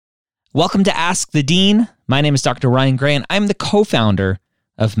Welcome to Ask the Dean. My name is Dr. Ryan Gray, and I'm the co-founder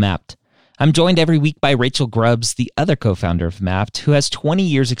of MAPT. I'm joined every week by Rachel Grubbs, the other co-founder of MAPT, who has 20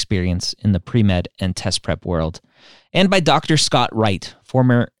 years experience in the pre-med and test prep world, and by Dr. Scott Wright,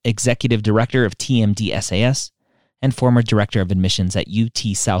 former executive director of TMD SAS and former director of admissions at UT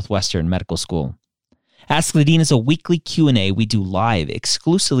Southwestern Medical School. Ask the Dean is a weekly Q&A we do live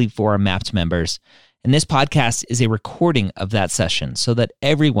exclusively for our MAPT members, and this podcast is a recording of that session so that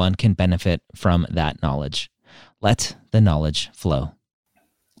everyone can benefit from that knowledge. Let the knowledge flow.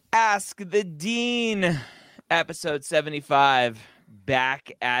 Ask the Dean, episode 75,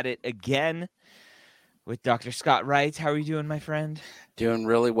 back at it again with Dr. Scott Wright. How are you doing, my friend? Doing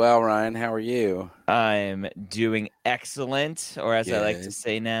really well, Ryan. How are you? I'm doing excellent, or as I like to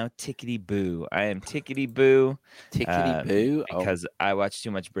say now, tickety-boo. I am tickety-boo. Tickety-boo? Because I watch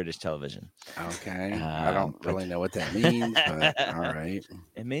too much British television. Okay. I don't really know what that means, but all right.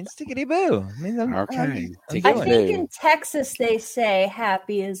 It means tickety-boo. It means okay. I think in Texas they say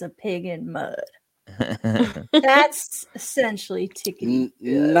happy as a pig in mud. That's essentially tickety.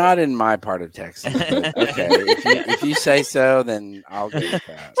 Not in my part of Texas. Okay, if you say so, then I'll go with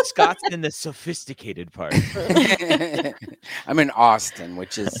that. Scott's in the sophisticated part. I'm in Austin,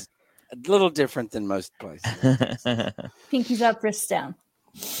 which is a little different than most places. Pinkies up, wrists down.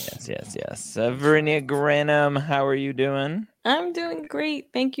 Yes. Verinia Granum, how are you doing? I'm doing great.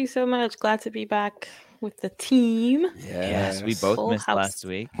 Thank you so much. Glad to be back with the team. Yes, we both missed last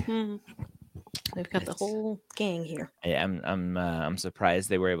week. We've got the whole gang here. Yeah, I'm surprised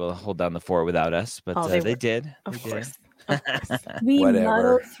they were able to hold down the fort without us, but they did. Of course. We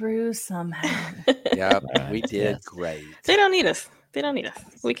muddled through somehow. Yep, we did great. They don't need us.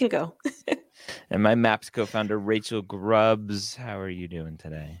 We can go. And my MAPT co-founder, Rachel Grubbs, how are you doing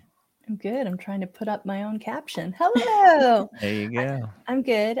today? I'm good. I'm trying to put up my own caption. Hello. There you go. I'm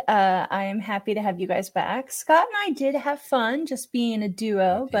good. I am happy to have you guys back. Scott and I did have fun just being a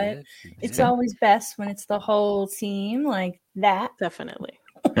duo, but it's always best when it's the whole team like that. Definitely.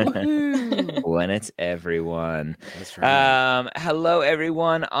 When it's everyone. That's right. Hello,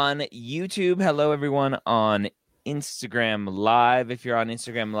 everyone on YouTube. Hello, everyone on Instagram Live. If you're on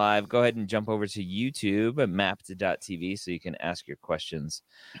Instagram Live, go ahead and jump over to YouTube at mapped.tv so you can ask your questions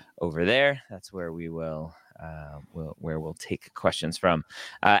over there. That's where we will we'll take questions from.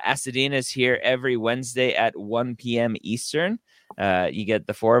 Ask the Dean is here every Wednesday at 1 p.m. Eastern. You get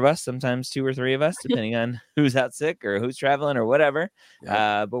the four of us, sometimes two or three of us, depending on who's out sick or who's traveling or whatever.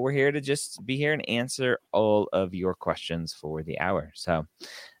 But we're here to just be here and answer all of your questions for the hour. So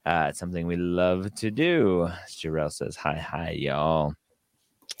it's something we love to do. Jarrell says, hi, y'all.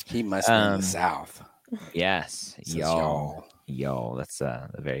 He must be in the South. Yes, y'all. That's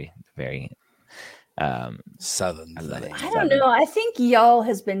a very, very Southern. I love it. I don't know. I think y'all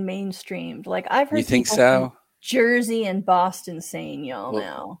has been mainstreamed. Like I've heard. You think so? Jersey and Boston saying y'all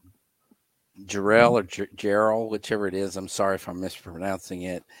now. Jarrell or Gerald, whichever it is. I'm sorry if I'm mispronouncing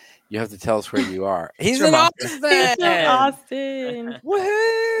it. You have to tell us where you are. He's in Austin. He's in Austin.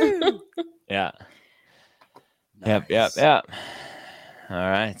 Woohoo! Yeah. Nice. Yep. All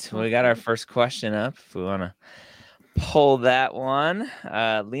right. Well, we got our first question up. If we want to pull that one.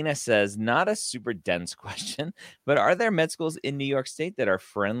 Lena says, not a super dense question, but are there med schools in New York State that are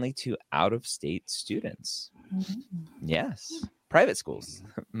friendly to out-of-state students? Yes. Private schools,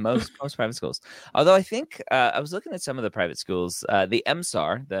 most private schools. Although I think I was looking at some of the private schools, the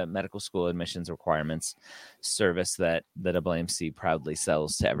MSAR, the Medical School Admissions Requirements service that AAMC proudly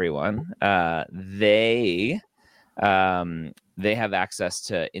sells to everyone. They have access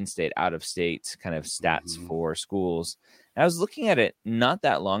to in-state, out-of-state kind of stats for schools. And I was looking at it not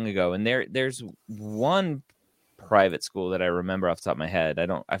that long ago, and there's one private school that I remember off the top of my head.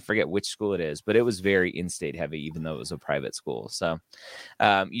 I forget which school it is, but it was very in-state heavy, even though it was a private school. So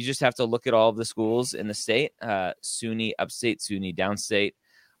you just have to look at all of the schools in the state. SUNY upstate, SUNY downstate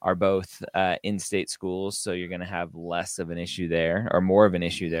are both in-state schools. So you're going to have less of an issue there, or more of an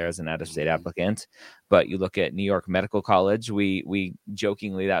issue there as an out-of-state applicant. But you look at New York Medical College, we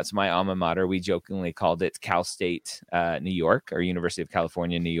jokingly, that's my alma mater, we jokingly called it Cal State New York, or University of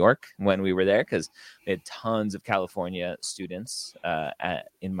California, New York, when we were there, because we had tons of California students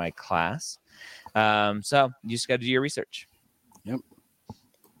in my class. So you just got to do your research. Yep.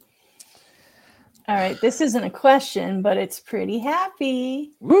 All right, this isn't a question, but it's pretty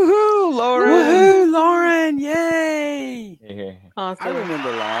happy. Woohoo, Lauren! Woohoo, Lauren! Yay! Awesome. I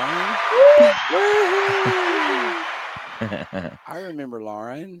remember Lauren. I remember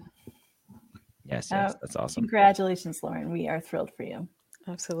Lauren. Yes, that's awesome. Congratulations, Lauren. We are thrilled for you.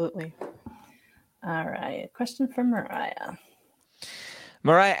 Absolutely. All right, question from Mariah.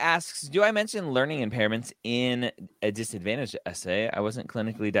 Mariah asks, do I mention learning impairments in a disadvantaged essay? I wasn't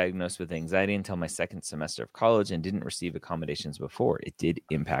clinically diagnosed with anxiety until my second semester of college and didn't receive accommodations before. It did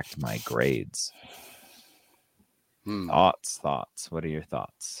impact my grades. Thoughts. What are your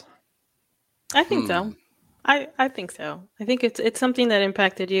thoughts? I think so. I think so. I think it's something that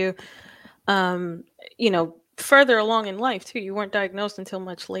impacted you, further along in life too. You weren't diagnosed until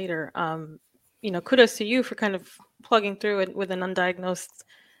much later. Kudos to you for kind of plugging through it with an undiagnosed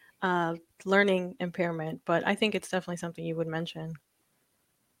learning impairment. But I think it's definitely something you would mention.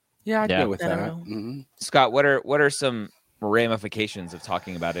 Yeah, I'd go with that. Scott, what are some ramifications of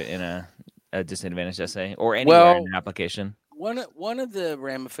talking about it in a disadvantaged essay or anywhere in an application? One of the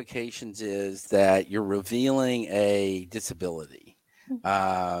ramifications is that you're revealing a disability,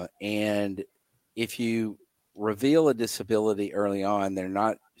 and if you reveal a disability early on, they're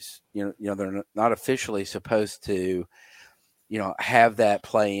not, they're not officially supposed to, have that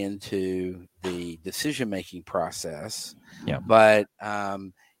play into the decision-making process. Yeah. But,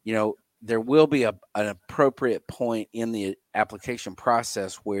 there will be an appropriate point in the application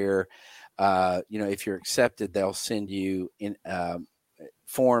process where, if you're accepted, they'll send you in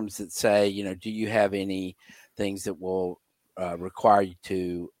forms that say, do you have any things that will require you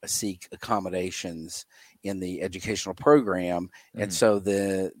to seek accommodations in the educational program. And so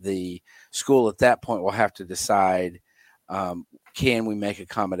the school at that point will have to decide, can we make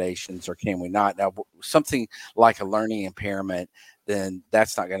accommodations or can we not? Now, something like a learning impairment, then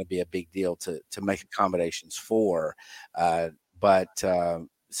that's not going to be a big deal to make accommodations for.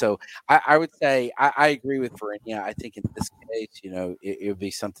 So I would say I agree with Verinia. I think in this case, it would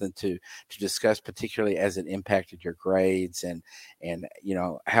be something to discuss, particularly as it impacted your grades and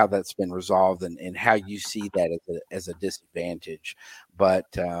how that's been resolved and how you see that as a disadvantage. But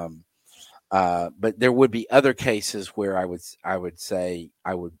there would be other cases where I would say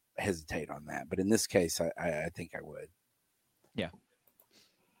I would hesitate on that. But in this case, I think I would. Yeah.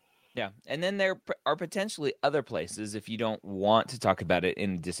 Yeah. And then there are potentially other places if you don't want to talk about it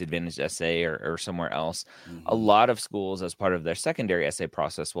in a disadvantaged essay or somewhere else. A lot of schools, as part of their secondary essay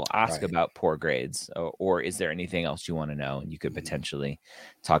process, will ask about poor grades or is there anything else you want to know? And you could potentially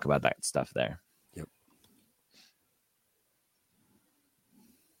talk about that stuff there. Yep.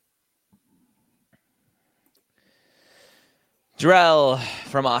 Drell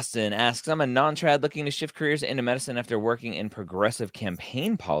from Austin asks, I'm a non-trad looking to shift careers into medicine after working in progressive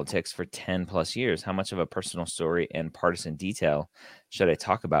campaign politics for 10 plus years. How much of a personal story and partisan detail should I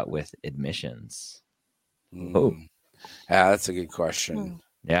talk about with admissions? Oh, yeah, that's a good question.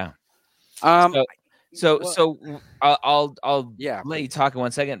 Yeah. I'll let you talk in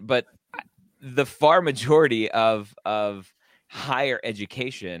 1 second, but the far majority of higher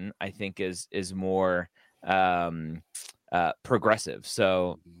education, I think, is more progressive.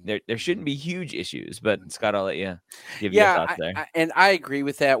 So there shouldn't be huge issues, but Scott, I'll let you give your thoughts there. And I agree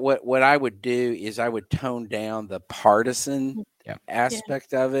with that. What I would do is I would tone down the partisan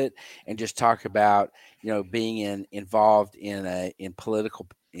aspect of it and just talk about, being involved in the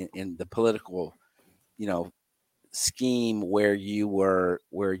political, scheme where you were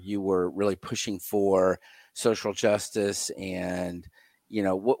really pushing for social justice and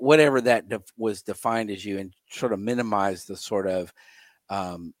whatever that was defined as you, and sort of minimize the sort of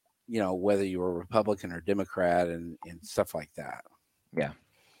whether you were Republican or Democrat and stuff like that.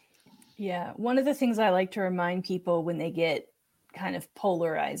 Yeah. One of the things I like to remind people when they get kind of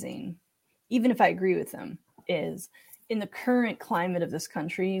polarizing, even if I agree with them, is in the current climate of this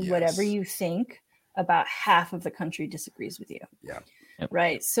country, whatever you think, about half of the country disagrees with you. Yeah.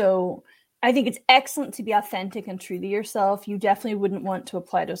 Right. So I think it's excellent to be authentic and true to yourself. You definitely wouldn't want to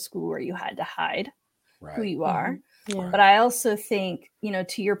apply to a school where you had to hide who you are. Yeah. But I also think,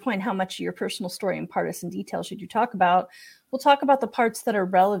 to your point, how much of your personal story and partisan detail should you talk about? We'll talk about the parts that are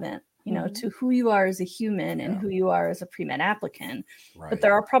relevant, to who you are as a human and who you are as a pre-med applicant. Right. But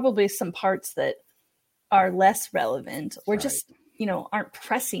there are probably some parts that are less relevant or just, aren't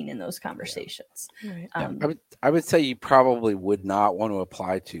pressing in those conversations. Right. I would say you probably would not want to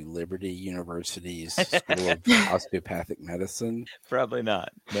apply to Liberty University's School of Osteopathic Medicine. Probably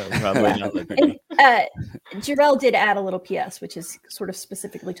not. No, probably not Liberty. Jarrell did add a little PS, which is sort of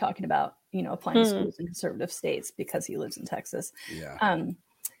specifically talking about, applying to schools in conservative states because he lives in Texas. Yeah.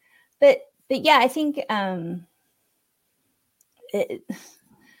 But yeah, I think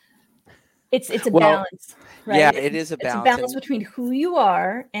it's a balance, right? Yeah, it is a balance. It's a balance between who you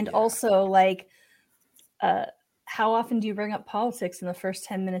are and also like how often do you bring up politics in the first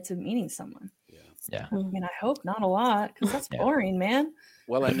 10 minutes of meeting someone? Yeah. I mean, I hope not a lot because that's boring, man.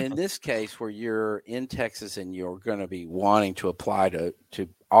 Well, and in this case, where you're in Texas and you're going to be wanting to apply to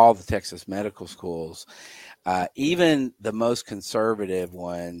all the Texas medical schools, even the most conservative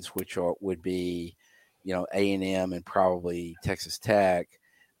ones, which would be, A&M and probably Texas Tech,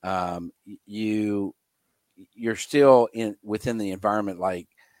 you're still within the environment like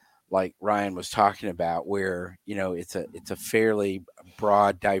Ryan was talking about, where it's a fairly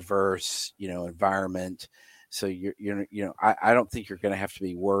broad, diverse environment. So I don't think you're going to have to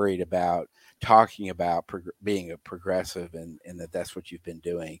be worried about talking about being a progressive and that's what you've been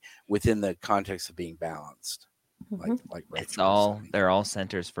doing within the context of being balanced. Mm-hmm. Like it's all they're all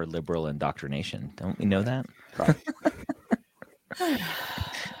centers for liberal indoctrination. Don't we know that? Right.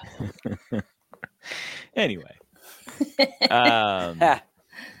 Anyway. All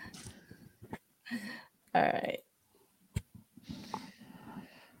right.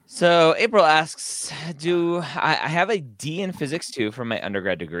 So April asks, I have a D in physics 2 from my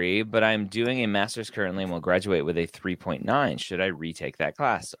undergrad degree, but I'm doing a master's currently and will graduate with a 3.9. Should I retake that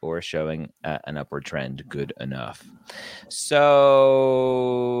class, or showing an upward trend good enough?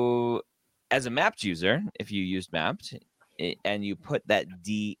 So as a mapped user, if you used mapped and you put that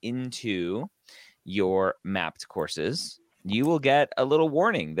D into your mapped courses, you will get a little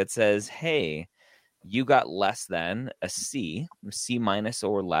warning that says, hey, you got less than a C minus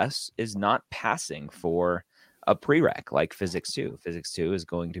or less is not passing for a prereq like physics 2. Physics 2 is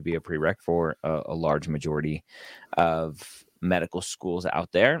going to be a prereq for a large majority of medical schools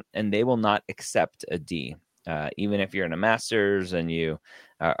out there, and they will not accept a D. Even if you're in a master's and you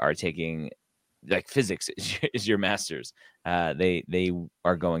are taking, like, physics is your master's, they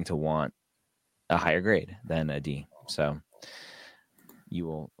are going to want a higher grade than a D. So you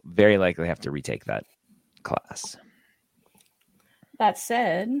will very likely have to retake that class. That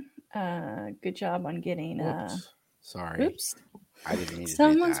said, good job on getting. Sorry. Oops. I didn't mean to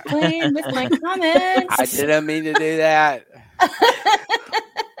Someone's do that. playing with my comments. I didn't mean to do that.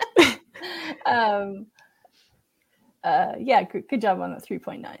 Yeah, good job on the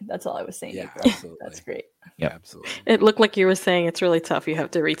 3.9. That's all I was saying. Yeah, April. absolutely. That's great. Yeah, absolutely. It looked like you were saying it's really tough. You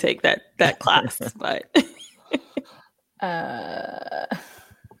have to retake that class, but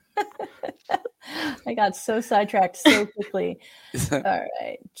I got so sidetracked so quickly. All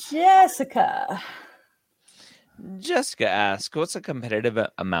right, Jessica. Jessica asks, what's a competitive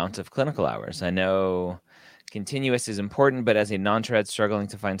amount of clinical hours? I know continuous is important, but as a non-trad struggling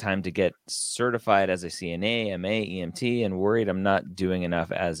to find time to get certified as a CNA, MA, EMT, and worried I'm not doing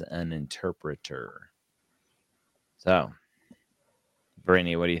enough as an interpreter. So,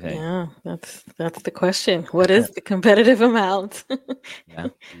 Brittany, what do you think? yeah, that's the question. What is the competitive amount? Yeah.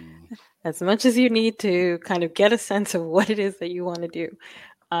 As much as you need to kind of get a sense of what it is that you want to do.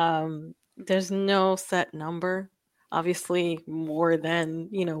 There's no set number. Obviously, more than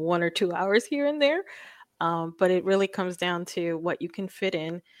 1 or 2 hours here and there. But it really comes down to what you can fit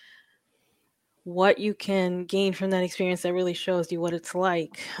in, what you can gain from that experience that really shows you what it's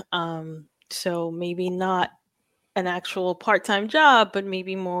like. So maybe not an actual part-time job, but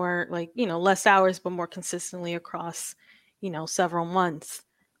maybe more like, less hours, but more consistently across, several months.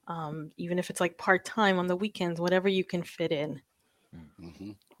 Even if it's like part-time on the weekends, whatever you can fit in.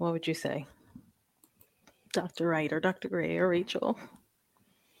 Mm-hmm. What would you say? Dr. Wright or Dr. Gray or Rachel?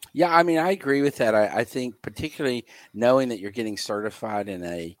 Yeah, I mean, I agree with that. I think particularly knowing that you're getting certified in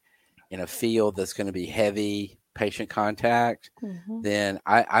a field that's going to be heavy patient contact, then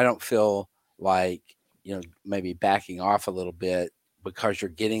I don't feel like, maybe backing off a little bit, because you're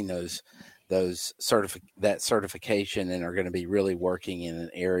getting that certification and are going to be really working in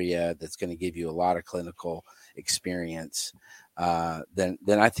an area that's going to give you a lot of clinical experience. Then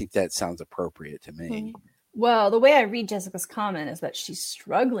I think that sounds appropriate to me. Well, the way I read Jessica's comment is that she's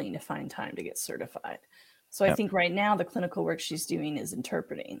struggling to find time to get certified. So I think right now the clinical work she's doing is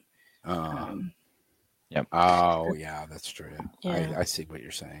interpreting. Yep. Oh, yeah, that's true. Yeah. I see what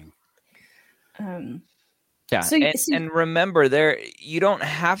you're saying. Yeah, and remember, you don't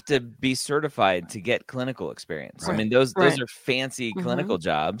have to be certified to get clinical experience. Right. I mean, those are fancy clinical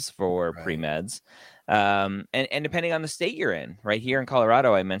jobs for pre-meds. And depending on the state you're in, right here in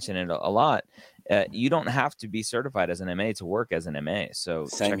Colorado, I mentioned it a lot. You don't have to be certified as an MA to work as an MA. So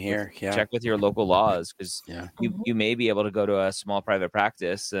check with your local laws, because you may be able to go to a small private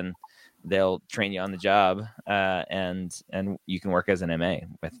practice and they'll train you on the job, and you can work as an MA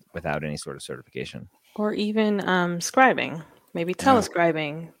without any sort of certification. Or even scribing, maybe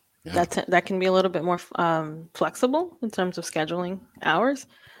telescribing. Yeah. That can be a little bit more flexible in terms of scheduling hours,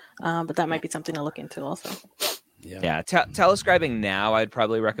 but that might be something to look into also. Yeah. Telescribing now, I'd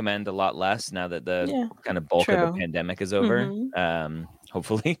probably recommend a lot less now that the kind of bulk of the pandemic is over.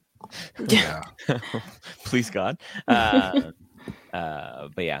 hopefully. Yeah. Please God. But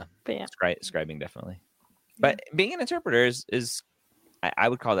yeah, scribing definitely. But being an interpreter is I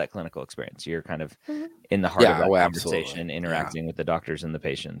would call that clinical experience. You're kind of in the heart of that conversation, absolutely. interacting with the doctors and the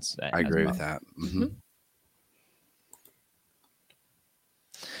patients. I agree with that. Mm-hmm.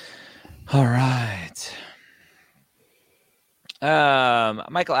 All right.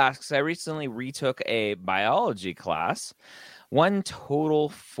 Michael asks, I recently retook a biology class. One total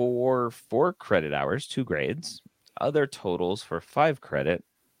for 4 credit hours, 2 grades. Other totals for 5 credit,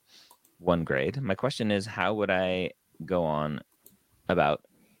 1 grade. My question is, how would I go on about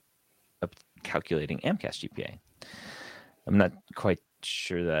calculating AMCAS GPA? I'm not quite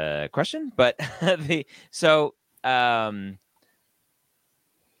sure the question, but I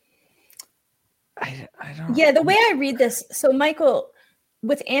don't. Yeah, the way I read this, so Michael,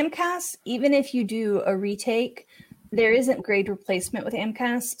 with AMCAS, even if you do a retake, there isn't grade replacement with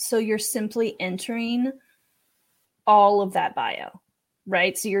AMCAS, so you're simply entering all of that bio,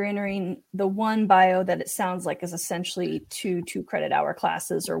 right? So you're entering the one bio that it sounds like is essentially 2 credit hour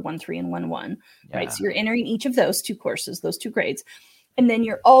classes, or 1 3 and 1 1, right? So you're entering each of those 2 courses, those 2 grades. And then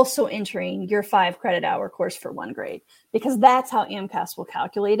you're also entering your 5 credit hour course for 1 grade, because that's how AMCAS will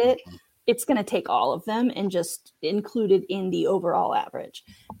calculate it. It's going to take all of them and just include it in the overall average.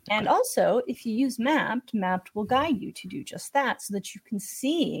 And also, if you use Mapped will guide you to do just that, so that you can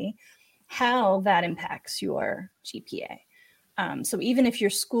see how that impacts your GPA. So even if your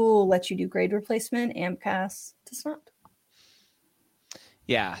school lets you do grade replacement, AMCAS does not.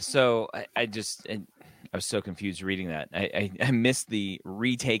 Yeah, so I was so confused reading that. I missed the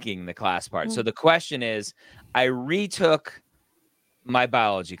retaking the class part. So the question is, I retook my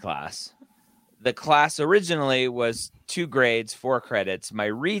biology class. The class originally was 2 grades, 4 credits. My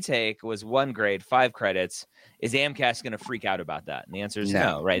retake was 1 grade, 5 credits. Is AMCAS going to freak out about that? And the answer is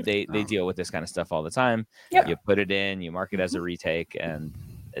no, right? They deal with this kind of stuff all the time. Yep. You put it in, you mark it as a retake, and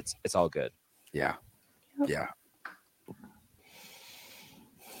it's all good. Yeah. Yeah.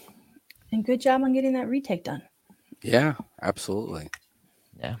 And good job on getting that retake done. Yeah, absolutely.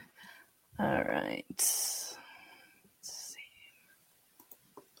 Yeah. All right. Let's see.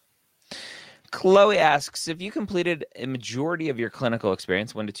 Chloe asks, if you completed a majority of your clinical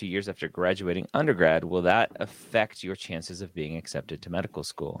experience 1 to 2 years after graduating undergrad, will that affect your chances of being accepted to medical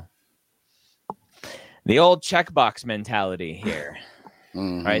school? The old checkbox mentality here,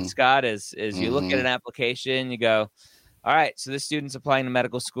 right, Scott, is you look at an application, you go, all right, so this student's applying to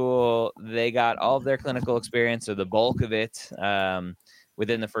medical school. They got all of their clinical experience, or the bulk of it,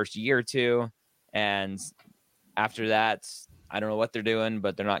 within the first year or 2. And after that, I don't know what they're doing,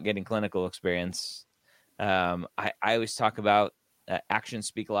 but they're not getting clinical experience. I always talk about actions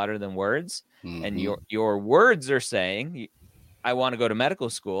speak louder than words. And your words are saying, I want to go to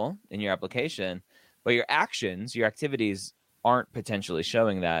medical school in your application, but your actions, your activities aren't potentially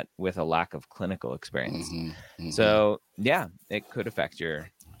showing that with a lack of clinical experience. So yeah, it could affect your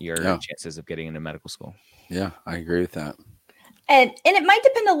chances of getting into medical school. Yeah, I agree with that. And it might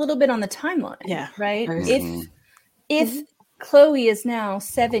depend a little bit on the timeline. Yeah. Right. If Chloe is now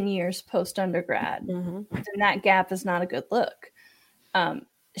 7 years post undergrad, then that gap is not a good look.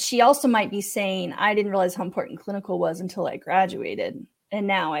 She also might be saying, I didn't realize how important clinical was until I graduated, and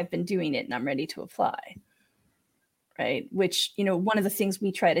now I've been doing it and I'm ready to apply. Right. Which, one of the things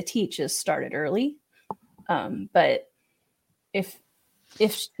we try to teach is start it early. But if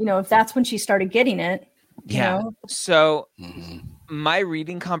that's when she started getting it. So my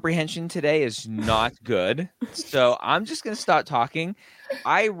reading comprehension today is not good. So I'm just going to stop talking.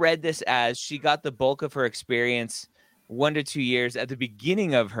 I read this as she got the bulk of her experience 1 to 2 years at the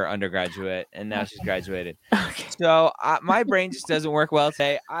beginning of her undergraduate, and now she's graduated. Okay. So my brain just doesn't work well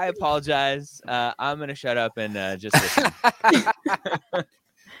today. I apologize. I'm going to shut up and just listen.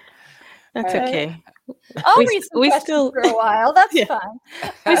 That's okay. I'll read some questions for a while. That's fine.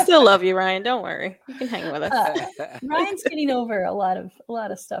 We still love you, Ryan. Don't worry. You can hang with us. Ryan's getting over a lot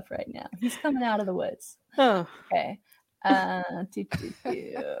of stuff right now. He's coming out of the woods. Oh. Okay.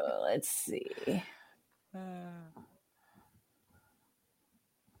 Let's see.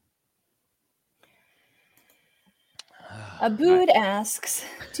 Abood asks,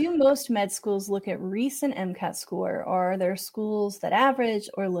 do most med schools look at recent MCAT score, or are there schools that average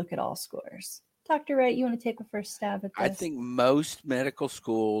or look at all scores? Dr. Wright, you want to take a first stab at this? I think most medical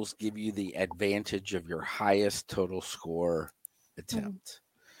schools give you the advantage of your highest total score attempt.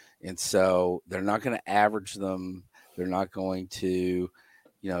 And so they're not going to average them. They're not going to,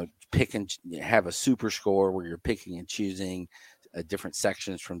 pick and have a super score where you're picking and choosing different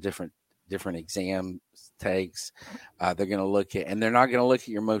sections from different different exam takes. They're going to look at, and they're not going to look at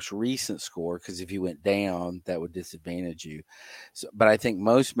your most recent score, because if you went down, that would disadvantage you. So, but I think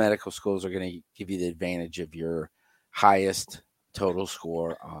most medical schools are going to give you the advantage of your highest total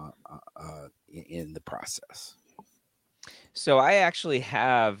score in the process. So I actually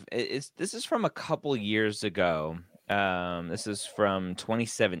have, this is from a couple years ago. This is from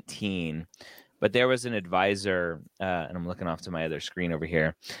 2017. But there was an advisor, and I'm looking off to my other screen over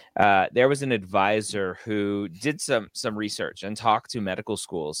here. There was an advisor who did some research and talked to medical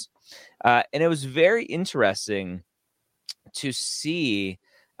schools. And it was very interesting to see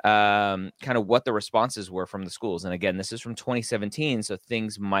kind of what the responses were from the schools. And again, this is from 2017, so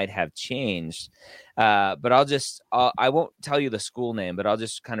things might have changed. But I won't tell you the school name, but I'll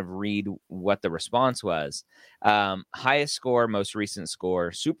just kind of read what the response was. Highest score, most recent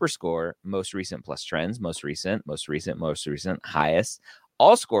score, super score, most recent plus trends, most recent, highest,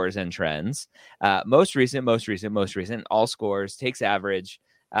 all scores and trends, most recent, all scores, takes average.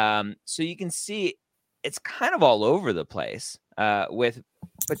 So you can see it's kind of all over the place, with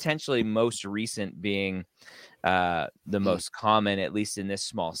potentially most recent being the most common, at least in this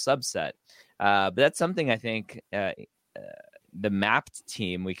small subset. But that's something I think the mapped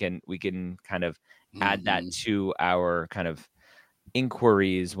team, we can kind of add that to our kind of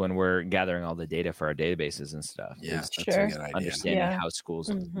inquiries when we're gathering all the data for our databases and stuff. Yeah, that's Sure. a good idea. Understanding how schools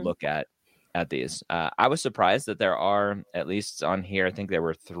look at these. I was surprised that there are, at least on here, I think there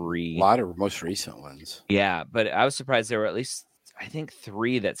were 3. A lot of most recent ones. Yeah, but I was surprised there were at least, I think,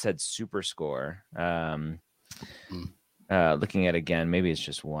 3 that said super score. Looking at again, maybe it's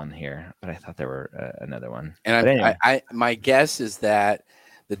just 1 here, but I thought there were another one. And anyway. I my guess is that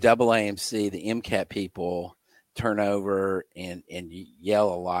the AAMC, the MCAT people, turn over and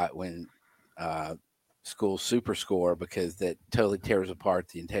yell a lot when schools super score, because that totally tears apart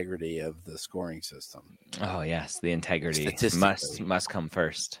the integrity of the scoring system. Oh yes, the integrity must come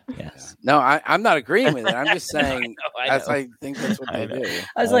first. Yes. Yeah. No, I'm not agreeing with it. I'm just saying I think that's what they do.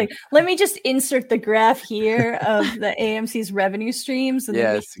 I was like, let me just insert the graph here of the AMC's revenue streams, and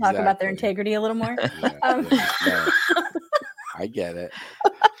then we can talk about their integrity a little more. No, I get it.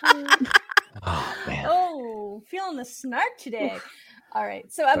 Oh man. Oh, feeling the snark today. All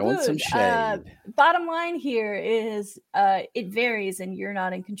right. So Abood, bottom line here is it varies and you're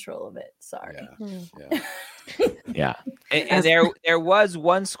not in control of it. Sorry. Yeah. And there was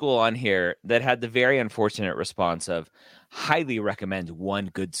one school on here that had the very unfortunate response of highly recommend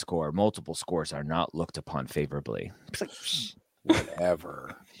 1 good score. Multiple scores are not looked upon favorably. It's like,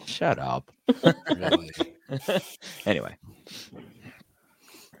 whatever. Shut up. Really? Anyway.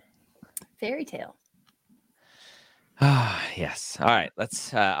 Fairy tale. Yes. All right.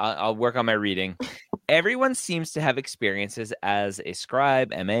 Let's. I'll work on my reading. Everyone seems to have experiences as a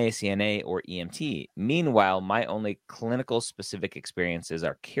scribe, MA, CNA, or EMT. Meanwhile, my only clinical specific experiences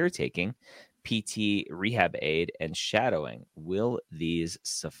are caretaking, PT, rehab aid, and shadowing. Will these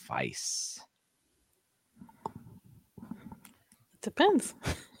suffice? Depends.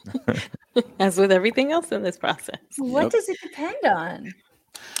 As with everything else in this process. What does it depend on?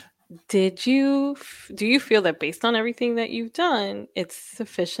 Do you feel that based on everything that you've done, it's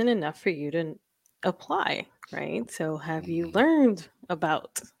sufficient enough for you to apply, right? So have you learned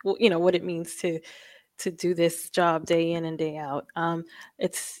about, what it means to do this job day in and day out?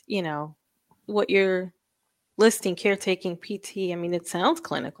 It's, what you're listing, caretaking, PT. I mean, it sounds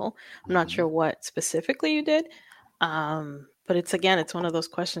clinical. I'm not sure what specifically you did. But it's one of those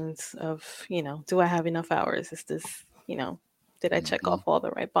questions of, do I have enough hours? Is this, did I check off all the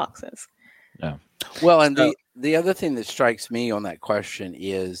right boxes? Yeah. Well, and the other thing that strikes me on that question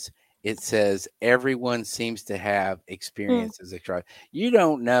is it says everyone seems to have experience as a driver. You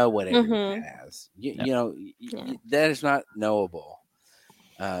don't know what everyone has. That is not knowable.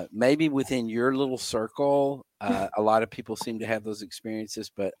 Maybe within your little circle, a lot of people seem to have those experiences.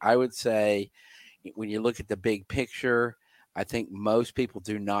 But I would say when you look at the big picture, I think most people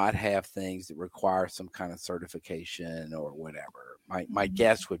do not have things that require some kind of certification or whatever. My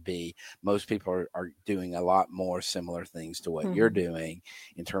guess would be most people are doing a lot more similar things to what you're doing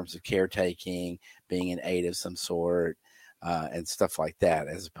in terms of caretaking, being an aide of some sort, and stuff like that,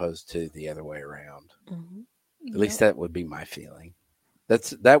 as opposed to the other way around. At least that would be my feeling.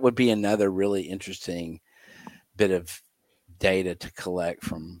 That would be another really interesting bit of data to collect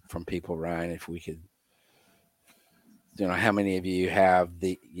from people, Ryan, if we could. How many of you have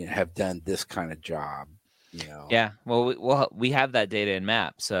have done this kind of job? Yeah. Well, we have that data in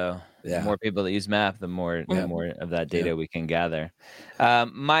MAP, so The more people that use MAP, the more of that data we can gather.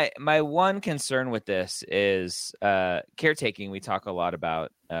 My one concern with this is caretaking. We talk a lot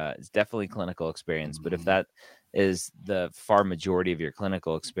about. It's definitely clinical experience, but if that is the far majority of your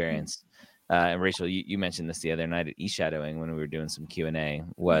clinical experience, and Rachel, you mentioned this the other night at e-shadowing when we were doing some Q&A,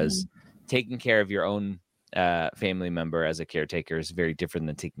 was taking care of your own family member as a caretaker is very different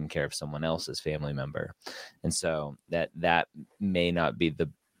than taking care of someone else's family member. And so that may not be the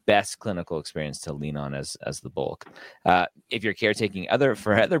best clinical experience to lean on as the bulk. If you're caretaking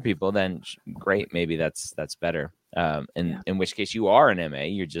for other people, then great. Maybe that's better. In which case you are an MA,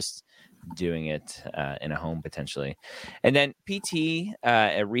 you're just doing it in a home potentially. And then PT,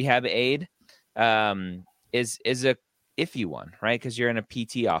 a rehab aid, is a iffy one, right? Because you're in a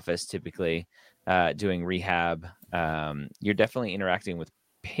PT office typically doing rehab. You're definitely interacting with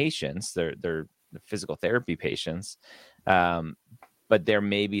patients. They're the physical therapy patients. But there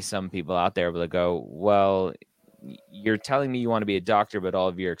may be some people out there that go, well, you're telling me you want to be a doctor, but all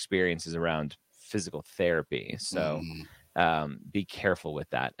of your experience is around physical therapy. So be careful with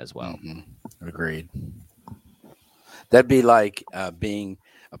that as well. Agreed. That'd be like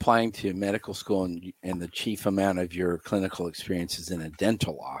applying to medical school and the chief amount of your clinical experience is in a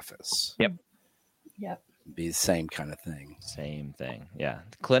dental office. Yep. Be the same kind of thing. Same thing. Yeah.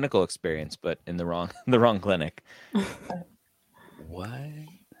 Clinical experience, but in the wrong clinic. What?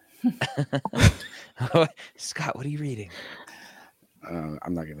 Scott, what are you reading?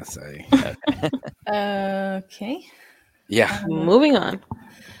 I'm not going to say. Okay. Yeah. Moving on.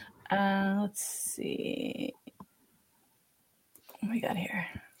 Let's see. What we got here?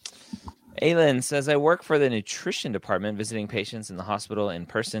 Aylin says, I work for the nutrition department, visiting patients in the hospital in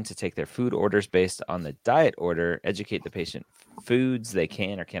person to take their food orders based on the diet order, educate the patient foods they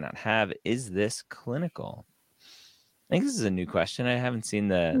can or cannot have. Is this clinical? I think this is a new question. I haven't seen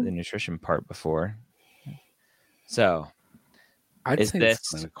the nutrition part before. So, I'd say this it's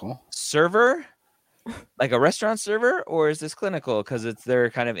clinical. Server, like a restaurant server, or is this clinical? Because they're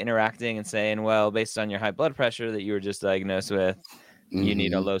kind of interacting and saying, well, based on your high blood pressure that you were just diagnosed with, you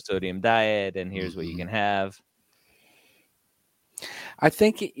need a low sodium diet, and here's what you can have. I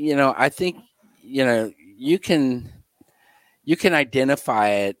think you can identify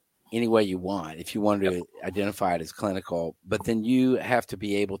it any way you want. If you want to identify it as clinical, but then you have to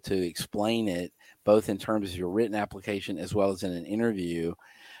be able to explain it both in terms of your written application as well as in an interview,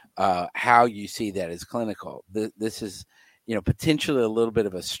 how you see that as clinical. This is, potentially a little bit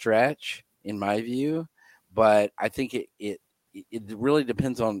of a stretch in my view, but I think it really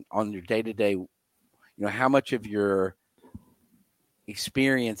depends on your day-to-day, how much of your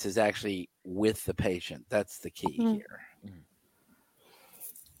experience is actually with the patient. That's the key here.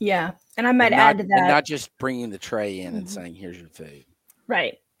 Yeah. And I might add to that. And not just bringing the tray in and saying, here's your food.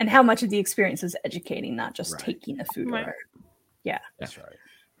 Right. And how much of the experience is educating, not just taking a food order. Yeah. That's right.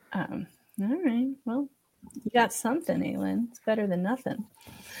 All right. Well, you got something, Aylin. It's better than nothing.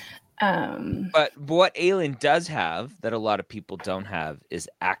 But what Aylin does have that a lot of people don't have is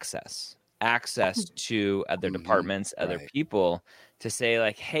access to other departments, other people to say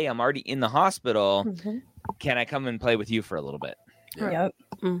like, hey, I'm already in the hospital. Can I come and play with you for a little bit? Yep.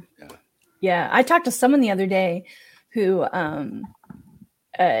 Yeah. I talked to someone the other day who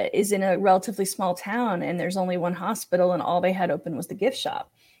is in a relatively small town, and there's only one hospital, and all they had open was the gift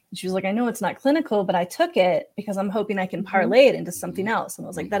shop. And she was like, I know it's not clinical, but I took it because I'm hoping I can parlay it into something else. And I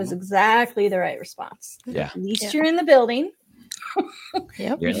was like, that is exactly the right response. Yeah. At least you're in the building.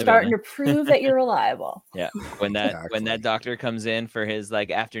 You're starting to prove that you're reliable. Yeah. When that doctor comes in for his like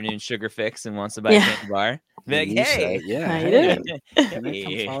afternoon sugar fix and wants to buy a candy bar, be like, hey, how you doing? Can I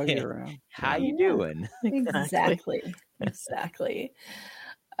come follow you around? How you doing? Exactly.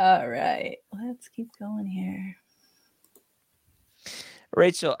 All right. Let's keep going here.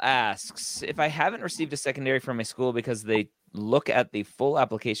 Rachel asks, if I haven't received a secondary from my school because they look at the full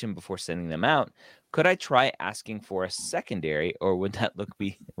application before sending them out, could I try asking for a secondary, or would that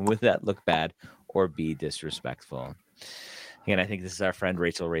look bad or be disrespectful? Again, I think this is our friend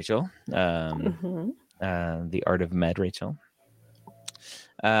Rachel, the Art of Med Rachel.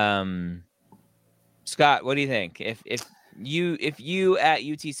 Scott, what do you think? If you at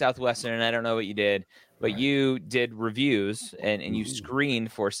UT Southwestern, and I don't know what you did, but you did reviews and you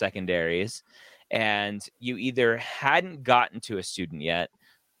screened for secondaries, and you either hadn't gotten to a student yet,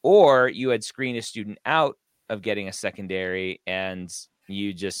 or you had screened a student out of getting a secondary and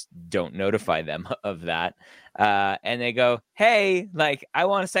you just don't notify them of that. And they go, hey, like, I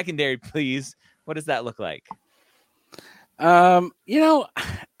want a secondary, please. What does that look like?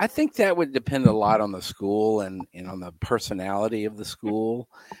 I think that would depend a lot on the school and on the personality of the school.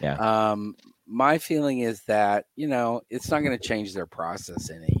 Yeah. My feeling is that, it's not going to change their process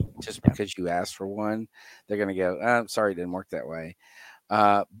any. Just because you ask for one, they're going to go, I'm sorry, it didn't work that way.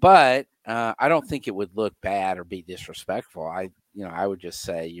 But I don't think it would look bad or be disrespectful. I would just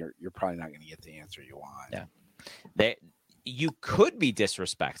say you're probably not going to get the answer you want. Yeah. You could be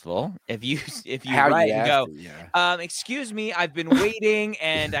disrespectful if you How write you and asked go, it, yeah. Excuse me, I've been waiting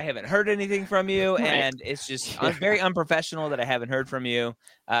and I haven't heard anything from you, Right. and it's just very unprofessional that I haven't heard from you.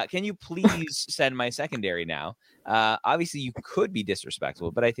 Can you please send my secondary now? Obviously, you could be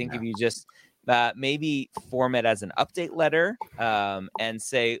disrespectful, but I think if you just maybe form it as an update letter and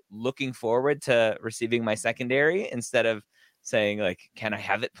say, looking forward to receiving my secondary, instead of saying like, can I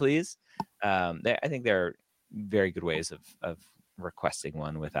have it, please? I think there are very good ways of requesting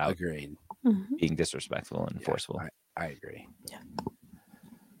one without Agreed. being disrespectful and forceful. I agree. Yeah.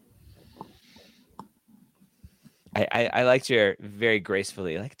 I liked your very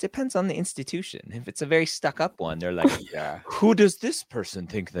gracefully, like, it depends on the institution. If it's a very stuck up one, they're like, who does this person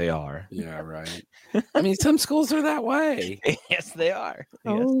think they are? Yeah, right. I mean, some schools are that way. Yes, they are.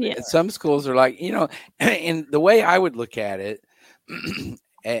 Oh, yes. And some schools are like, and the way I would look at it,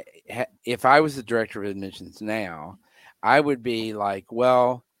 if I was the director of admissions now, I would be like,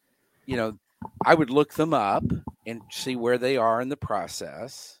 well, I would look them up and see where they are in the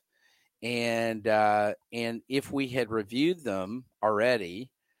process. And if we had reviewed them already,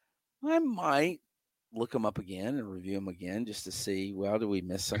 I might look them up again and review them again just to see, well, do we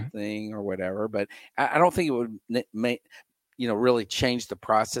miss something or whatever? But I don't think it would make, really change the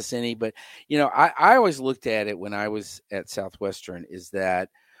process any. But, I always looked at it when I was at Southwestern is that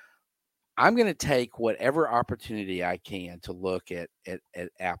I'm going to take whatever opportunity I can to look at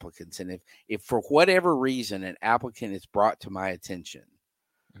applicants. And if for whatever reason an applicant is brought to my attention,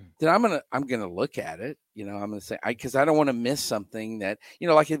 then I'm gonna look at it. I'm gonna say, because I don't want to miss something that,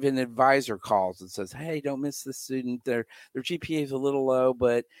 like if an advisor calls and says, hey, don't miss the student. Their GPA is a little low,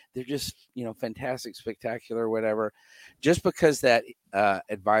 but they're just, fantastic, spectacular, whatever. Just because that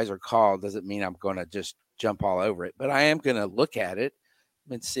advisor called doesn't mean I'm going to just jump all over it. But I am going to look at it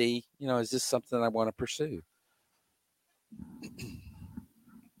and see, is this something I want to pursue?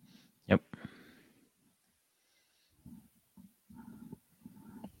 Yep.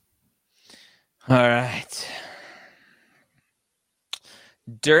 All right.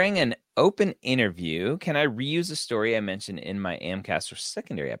 During an open interview, can I reuse a story I mentioned in my AMCAS or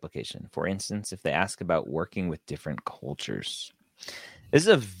secondary application? For instance, if they ask about working with different cultures. This is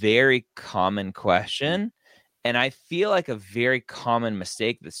a very common question. And I feel like a very common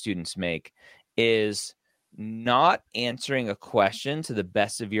mistake that students make is not answering a question to the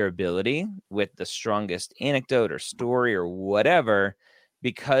best of your ability with the strongest anecdote or story or whatever,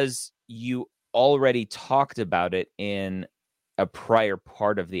 because you already talked about it in a prior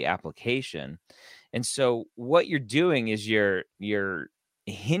part of the application. And so what you're doing is you're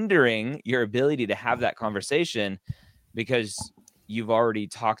hindering your ability to have that conversation because you've already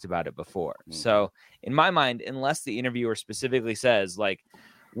talked about it before. So in my mind, unless the interviewer specifically says, like,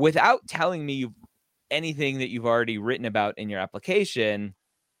 without telling me anything that you've already written about in your application,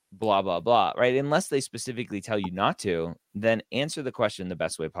 blah, blah, blah, right? Unless they specifically tell you not to, then answer the question the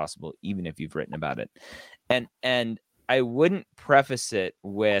best way possible, even if you've written about it. And I wouldn't preface it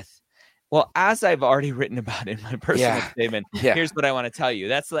with, well, as I've already written about in my personal statement, here's what I want to tell you.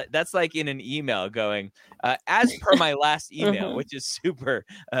 That's like in an email going, as per my last email, which is super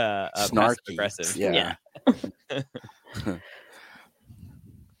snarky, aggressive. Yeah.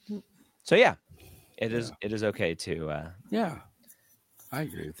 So it is okay to I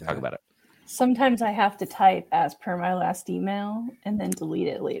agree with that. Talk about it. Sometimes I have to type as per my last email and then delete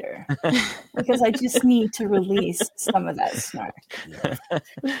it later because I just need to release some of that snark. Yeah.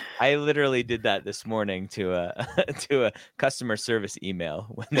 I literally did that this morning to a customer service email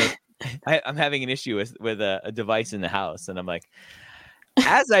when I'm having an issue with a device in the house, and I'm like,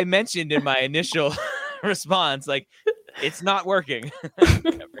 as I mentioned in my initial response, like, it's not working.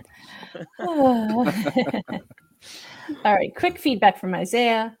 All right, quick feedback from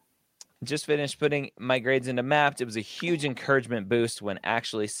Isaiah. Just finished putting my grades into Mapped. It was a huge encouragement boost when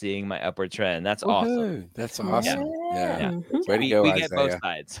actually seeing my upward trend. That's awesome. That's awesome. Yeah. Way to go, we get both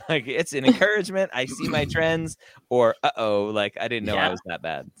sides. Like, it's an encouragement. I see my trends, or like, I didn't know I was that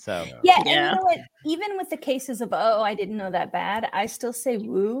bad. So and you know what? Even with the cases of I didn't know that bad, I still say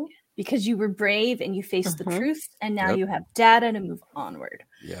woo, because you were brave and you faced the truth, and now you have data to move onward.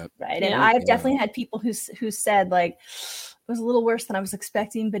 Right. And I've definitely had people who said, like, it was a little worse than I was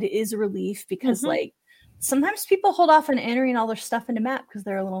expecting, but it is a relief because like sometimes people hold off on entering all their stuff into MAP because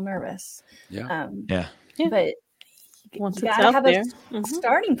they're a little nervous. Yeah. But Once you it's got to out have there. a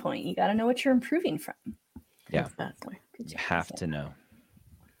starting point. You got to know what you're improving from. Yeah. Exactly. You have to know.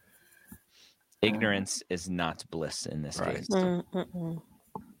 Ignorance is not bliss in this case. All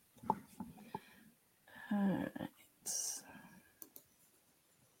right.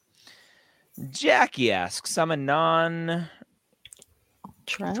 Jackie asks, I'm a non-trad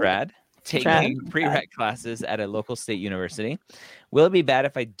taking prereq classes at a local state university. Will it be bad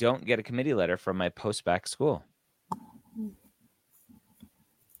if I don't get a committee letter from my post-bac school?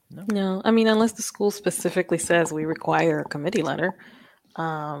 No, I mean, unless the school specifically says we require a committee letter.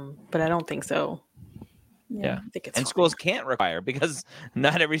 But I don't think so. Yeah. I think it's and fine. schools can't require because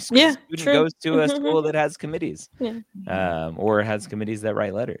not every student goes to a school that has committees. Or has committees that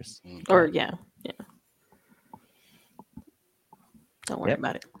write letters. Or don't worry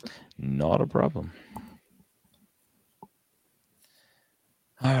about it. Not a problem.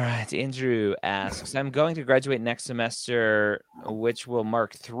 All right. Andrew asks, I'm going to graduate next semester, which will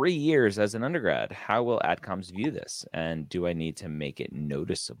mark 3 years as an undergrad. How will AdComs view this? And do I need to make it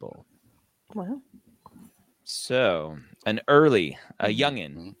noticeable? Well, so a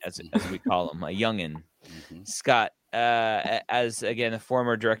youngin, as we call him, a youngin. Scott, as again, a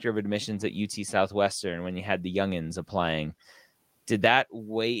former director of admissions at UT Southwestern, when you had the youngins applying, did that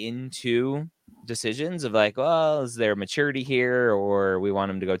weigh into decisions of like, well, is there maturity here, or we want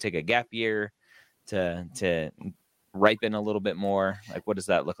them to go take a gap year to ripen a little bit more? Like, what does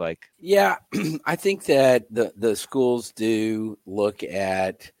that look like? Yeah, I think that the schools do look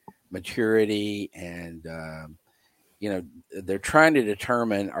at maturity, and they're trying to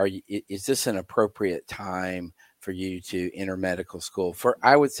determine, is this an appropriate time for you to enter medical school?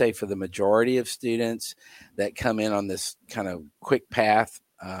 I would say for the majority of students that come in on this kind of quick path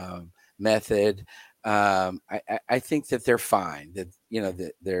method, I think that they're fine, that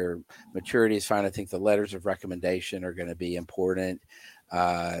that their maturity is fine. I think the letters of recommendation are going to be important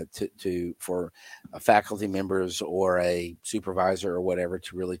for faculty members or a supervisor or whatever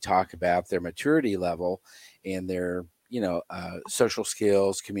to really talk about their maturity level and their social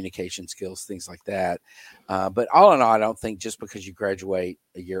skills, communication skills, things like that. But all in all, I don't think just because you graduate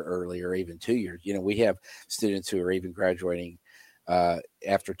a year early or even 2 years, we have students who are even graduating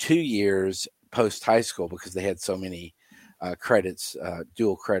after 2 years post high school because they had so many credits,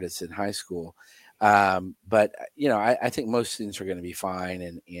 dual credits in high school. But I think most students are going to be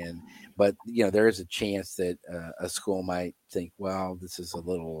fine, but there is a chance that a school might think, well, this is a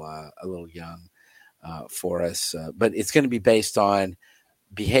little young for us. But it's going to be based on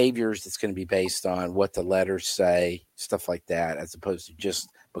behaviors. It's going to be based on what the letters say, stuff like that, as opposed to just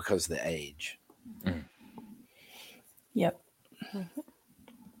because of the age. Yep.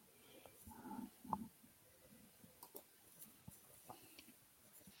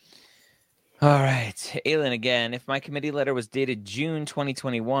 All right. Aylin again. If my committee letter was dated June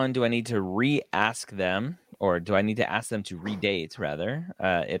 2021, do I need to re-ask them, or do I need to ask them to redate, rather,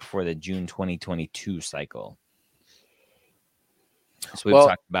 it for the June 2022 cycle? So we've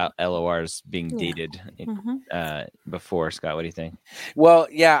talked about LORs being dated before. Scott, what do you think? Well,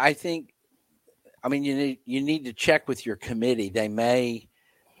 yeah, I mean, you need to check with your committee. They may,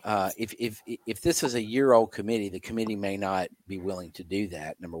 if this is a year-old committee, the committee may not be willing to do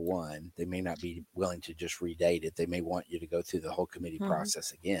that. Number one, they may not be willing to just redate it. They may want you to go through the whole committee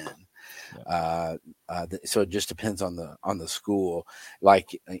process again. So it just depends on the school.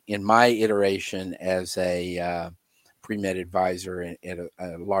 Like in my iteration as a pre-med advisor at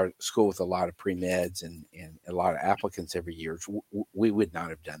a large school with a lot of pre-meds and a lot of applicants every year, we would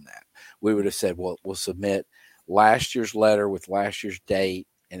not have done that. We would have said, well, we'll submit last year's letter with last year's date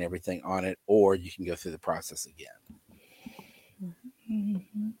and everything on it, or you can go through the process again.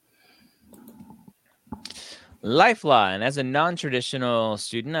 Lifeline. As a non-traditional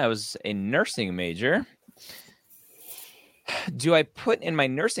student, I was a nursing major. Do I put in my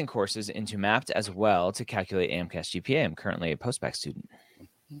nursing courses into MAPT as well to calculate AMCAS GPA? I'm currently a post-bac student.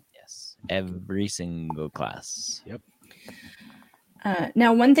 Yes. Every single class. Yep.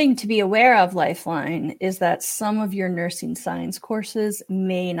 Now, one thing to be aware of, Lifeline, is that some of your nursing science courses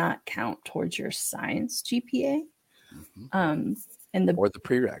may not count towards your science GPA. Or the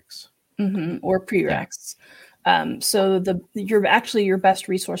prereqs. Or prereqs. So your best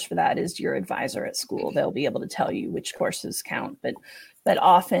resource for that is your advisor at school. They'll be able to tell you which courses count, but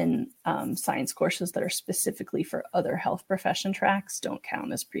often science courses that are specifically for other health profession tracks don't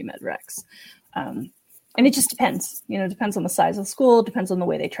count as pre-med recs. And it just depends, it depends on the size of the school, depends on the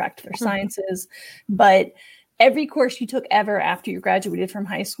way they tracked their sciences. But every course you took ever after you graduated from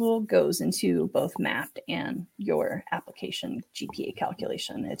high school goes into both MAP and your application GPA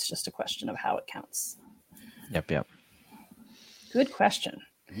calculation. It's just a question of how it counts. Yep. Good question.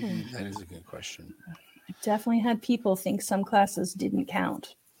 That is a good question. I definitely had people think some classes didn't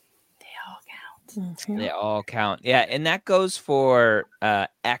count. They all count. Mm-hmm. They all count. Yeah, and that goes for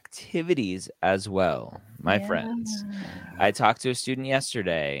activities as well, my friends. I talked to a student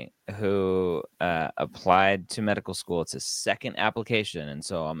yesterday who applied to medical school. It's his second application, and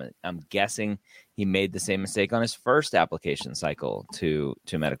so I'm guessing he made the same mistake on his first application cycle to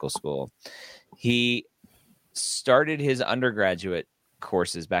medical school. He started his undergraduate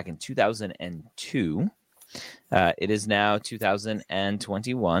courses back in 2002. It is now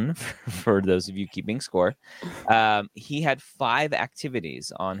 2021 for those of you keeping score. He had 5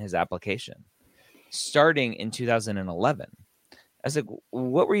 activities on his application starting in 2011. I was like,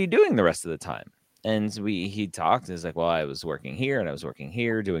 what were you doing the rest of the time? And he talked. He's like, well, I was working here and I was working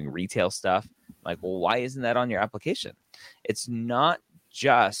here doing retail stuff. I'm like, well, why isn't that on your application? It's not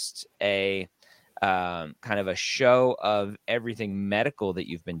just a kind of a show of everything medical that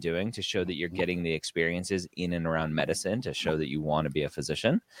you've been doing to show that you're getting the experiences in and around medicine, to show that you want to be a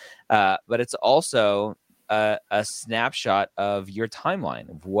physician. But it's also a snapshot of your timeline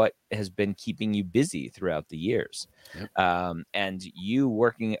of what has been keeping you busy throughout the years. Yep. And you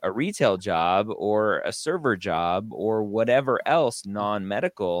working a retail job or a server job or whatever else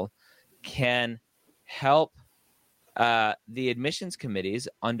non-medical can help the admissions committees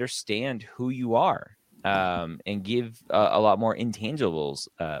understand who you are and give a lot more intangibles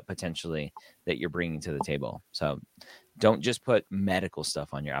potentially that you're bringing to the table. So don't just put medical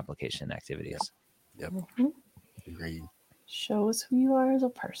stuff on your application activities. Yep. Mm-hmm. Agreed. Show us who you are as a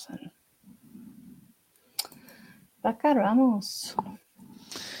person. Becca Ramos.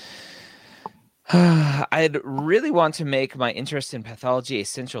 I'd really want to make my interest in pathology a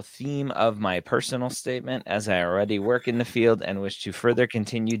central theme of my personal statement, as I already work in the field and wish to further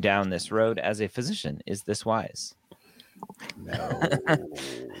continue down this road as a physician. Is this wise?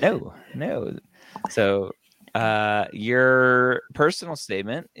 No. No. So your personal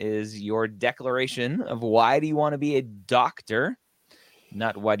statement is your declaration of why do you want to be a doctor,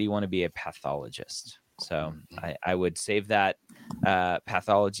 not why do you want to be a pathologist. So I would save that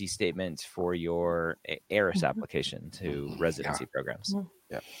pathology statement for your ARIS application to residency programs.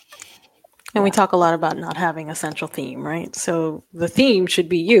 Yeah. And we talk a lot about not having a central theme, right? So the theme should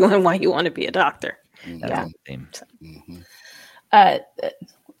be you and why you want to be a doctor. That's the theme.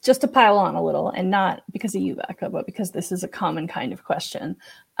 Just to pile on a little, and not because of you, Becca, but because this is a common kind of question.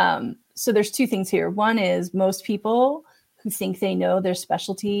 So there's 2 things here. One is most people who think they know their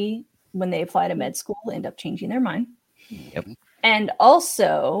specialty when they apply to med school end up changing their mind. Yep. And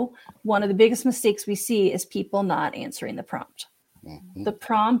also, one of the biggest mistakes we see is people not answering the prompt. Mm-hmm. The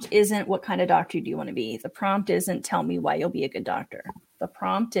prompt isn't what kind of doctor do you want to be? The prompt isn't tell me why you'll be a good doctor. The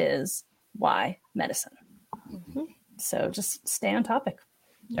prompt is why medicine. Mm-hmm. So just stay on topic.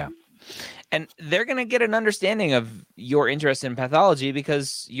 Yeah. And they're going to get an understanding of your interest in pathology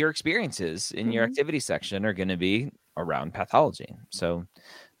because your experiences in your activity section are going to be around pathology. So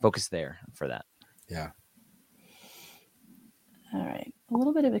focus there for that. Yeah. All right. A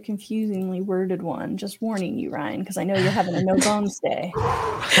little bit of a confusingly worded one. Just warning you, Ryan, because I know you're having a no bones day.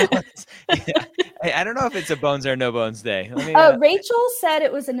 Yeah. I don't know if it's a bones or no bones day. Rachel said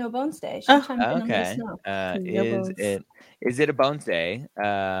it was a no bones day. She chimed in on okay. Is it a bones day?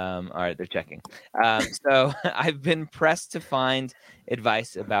 All right, they're checking. So I've been pressed to find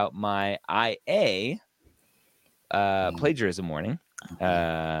advice about my IA plagiarism warning.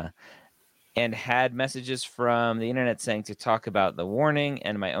 And had messages from the internet saying to talk about the warning,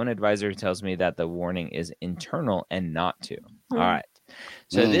 and my own advisor tells me that the warning is internal and not to. All right.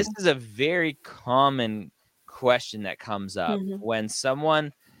 So this is a very common question that comes up when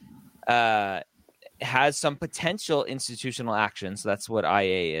someone has some potential institutional action. So that's what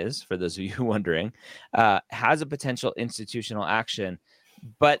IA is, for those of you wondering, has a potential institutional action,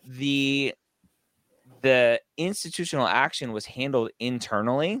 but the institutional action was handled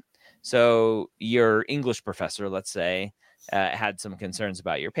internally. So your English professor, let's say, had some concerns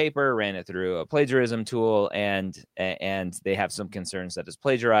about your paper, ran it through a plagiarism tool, and they have some concerns that it's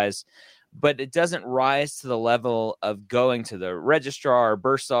plagiarized, but it doesn't rise to the level of going to the registrar or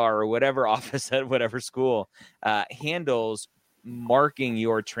bursar or whatever office at whatever school handles marking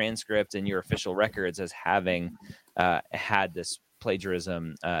your transcript and your official records as having had this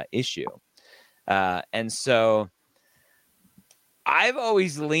plagiarism issue. And so I've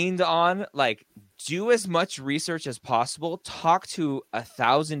always leaned on, like, do as much research as possible, talk to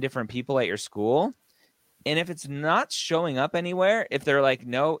 1,000 different people at your school, And if it's not showing up anywhere, if they're like,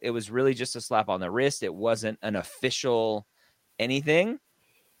 no, it was really just a slap on the wrist, it wasn't an official anything,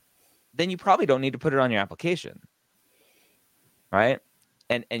 then you probably don't need to put it on your application. Right?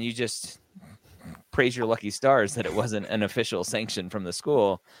 And you just praise your lucky stars that it wasn't an official sanction from the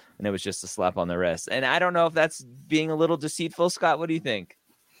school and it was just a slap on the wrist. And I don't know if that's being a little deceitful. Scott, what do you think?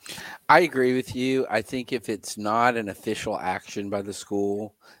 I agree with you. I think if it's not an official action by the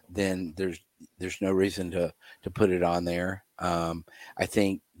school, then there's no reason to put it on there. I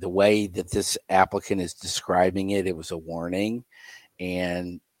think the way that this applicant is describing it, it was a warning.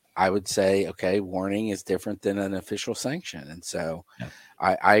 And I would say, okay, warning is different than an official sanction. And so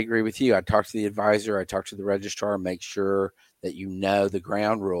I agree with you. I talked to the advisor, I talked to the registrar, make sure that you know the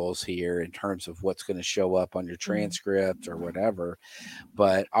ground rules here in terms of what's going to show up on your transcript or whatever.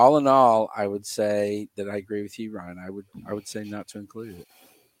 But all in all, I would say that I agree with you, Ryan. I would say not to include it.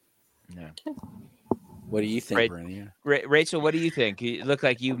 Yeah. What do you think, Brenia? Rachel, what do you think? You look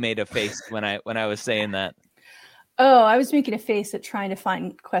like you made a face when I was saying that. Oh, I was making a face at trying to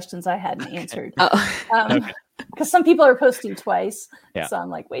find questions I hadn't answered. Okay. Because some people are posting twice. Yeah. So I'm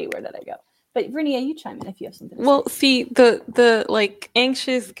like, wait, where did I go? But Vernia, you chime in if you have something to Well, say. see, the like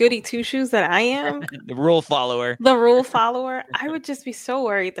anxious goody two shoes that I am, The rule follower. the rule follower, I would just be so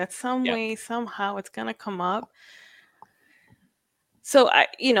worried that some way, somehow it's gonna come up. So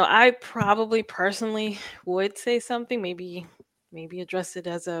I probably personally would say something, maybe address it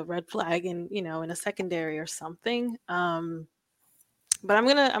as a red flag and in a secondary or something. But I'm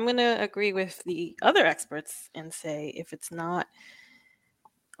gonna agree with the other experts and say if it's not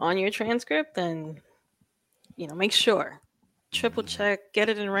on your transcript, then make sure, triple check, get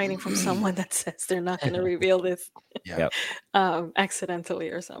it in writing from someone that says they're not going to reveal this accidentally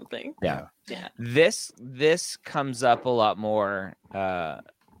or something. Yeah. This comes up a lot more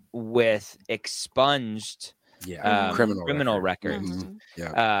with expunged criminal records.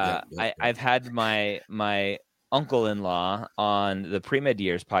 Mm-hmm. I've had my uncle-in-law on the Pre-Med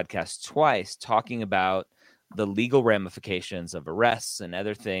Years podcast twice talking about the legal ramifications of arrests and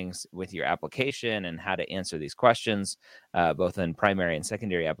other things with your application and how to answer these questions, both in primary and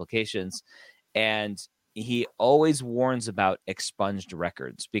secondary applications. And he always warns about expunged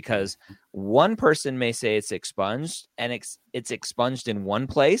records because one person may say it's expunged and it's expunged in one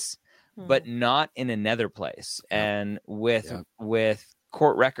place, but not in another place. And with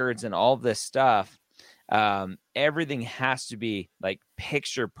court records and all this stuff, everything has to be like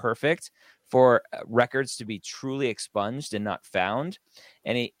picture perfect for records to be truly expunged and not found.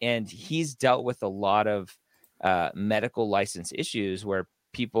 And he's dealt with a lot of medical license issues where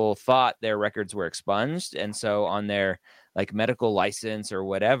people thought their records were expunged. And so on their like medical license or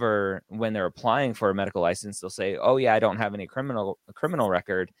whatever, when they're applying for a medical license, they'll say, oh yeah, I don't have any criminal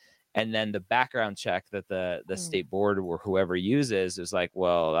record. And then the background check that the state board or whoever uses is like,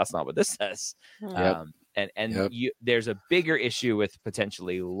 well, that's not what this says. There's a bigger issue with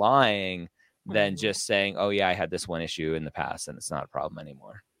potentially lying than just saying, oh yeah, I had this one issue in the past and it's not a problem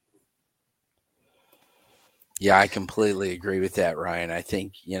anymore. Yeah, I completely agree with that, Ryan. I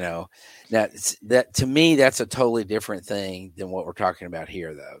think, that to me, that's a totally different thing than what we're talking about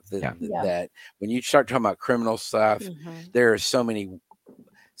here, though. That when you start talking about criminal stuff, there are so many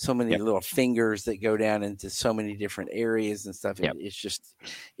little fingers that go down into so many different areas and stuff. It's just,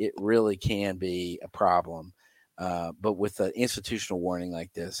 it really can be a problem. But with an institutional warning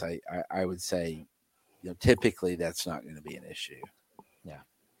like this, I would say, typically that's not going to be an issue. Yeah.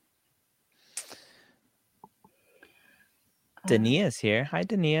 Dania's here. Hi,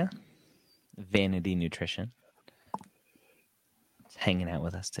 Dania. Vanity Nutrition. It's hanging out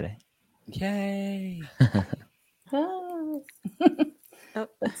with us today. Yay.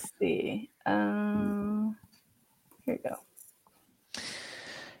 Let's see. Here we go.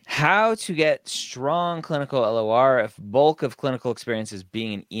 How to get strong clinical LOR if bulk of clinical experience is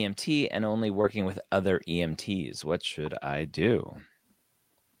being an EMT and only working with other EMTs? What should I do?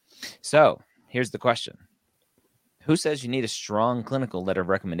 So here's the question. Who says you need a strong clinical letter of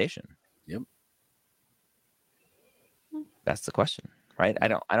recommendation? Yep. That's the question, right? I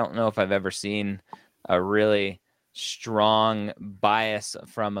don't know if I've ever seen a really strong bias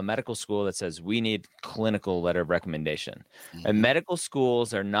from a medical school that says we need clinical letter of recommendation. And medical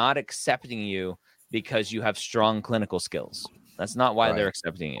schools are not accepting you because you have strong clinical skills. That's not why they're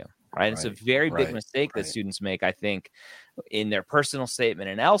accepting you, right? It's a very big mistake that students make, I think, in their personal statement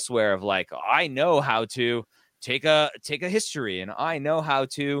and elsewhere of like, I know how to take a history and I know how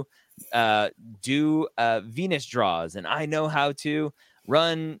to do venous draws and I know how to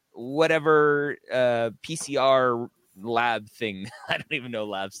run whatever PCR lab thing. I don't even know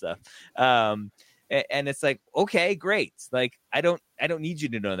lab stuff. And it's like, okay, great. Like, I don't need you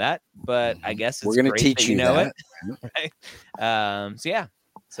to know that, but I guess We're it's going to great teach that you know that. it. Right. So yeah.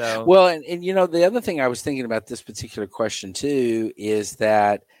 So well, and the other thing I was thinking about this particular question too is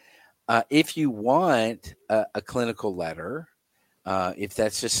that if you want a clinical letter, if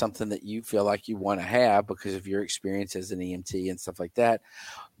that's just something that you feel like you want to have because of your experience as an EMT and stuff like that,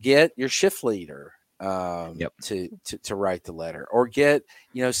 get your shift leader to write the letter, or get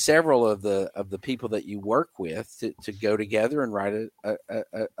several of the people that you work with to go together and write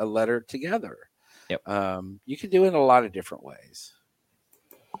a letter together. Yep. You can do it in a lot of different ways.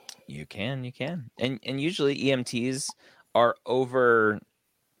 You can, and usually EMTs are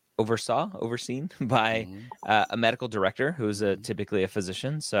overseen by a medical director who's typically a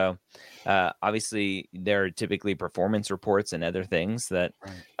physician. So obviously there are typically performance reports and other things that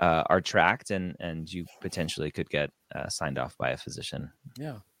are tracked, and you potentially could get signed off by a physician.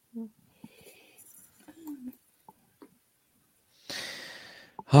 Yeah.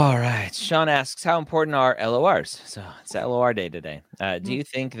 All right. Sean asks, how important are LORs? So it's LOR day today. Do you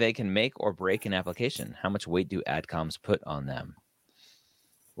think they can make or break an application? How much weight do AdComs put on them?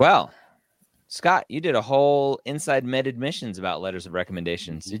 Well, Scott, you did a whole Inside Med Admissions about letters of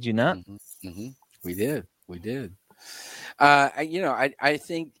recommendations. Did you not? We did. I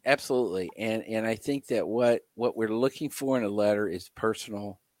think absolutely. And I think that what we're looking for in a letter is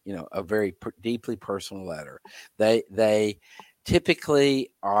personal, a very deeply personal letter. They typically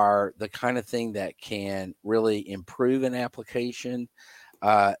are the kind of thing that can really improve an application.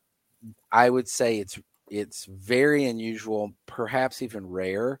 I would say it's very unusual, perhaps even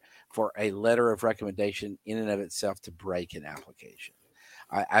rare, for a letter of recommendation in and of itself to break an application.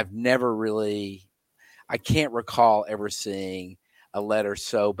 I've never really, I can't recall ever seeing a letter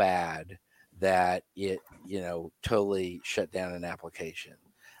so bad that it, totally shut down an application.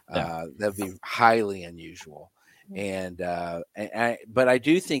 That'd be highly unusual. But I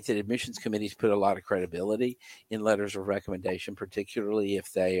do think that admissions committees put a lot of credibility in letters of recommendation, particularly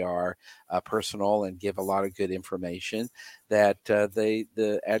if they are personal and give a lot of good information. That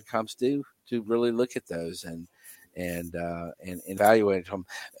the AdComs do really look at those and evaluate them.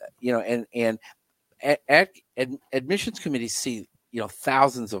 Admissions committees see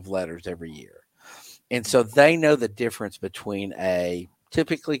thousands of letters every year, and so they know the difference between a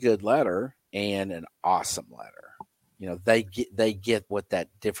typically good letter and an awesome letter. They get what that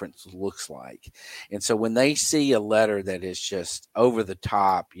difference looks like. And so when they see a letter that is just over the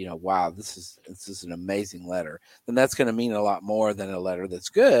top, wow, this is an amazing letter, then that's going to mean a lot more than a letter that's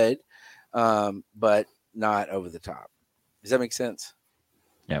good, but not over the top. Does that make sense?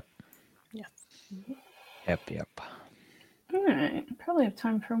 Yep. Yeah. Yep. All right. Probably have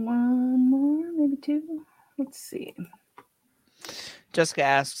time for one more, maybe two. Let's see. Jessica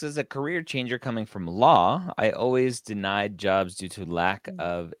asks, as a career changer coming from law, I always denied jobs due to lack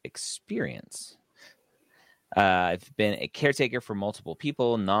of experience. I've been a caretaker for multiple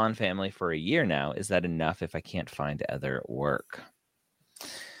people, non-family, for a year now. Is that enough if I can't find other work?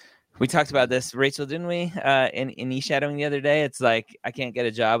 We talked about this, Rachel, didn't we? In e-shadowing the other day, it's like, I can't get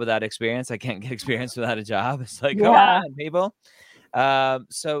a job without experience. I can't get experience without a job. It's like, come on, people.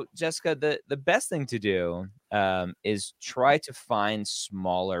 So Jessica, the best thing to do is try to find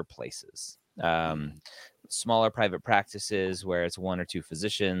smaller places, smaller private practices where it's one or two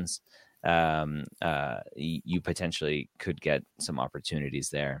physicians. You potentially could get some opportunities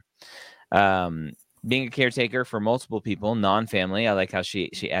there. Being a caretaker for multiple people, non-family. I like how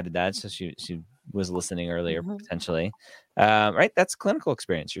she added that. So she was listening earlier, potentially. Right. That's clinical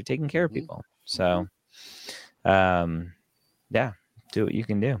experience. You're taking care of people. So, yeah, do what you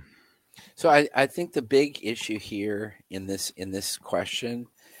can do. So I think the big issue here in this question,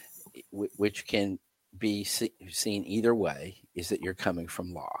 which can be seen either way, is that you're coming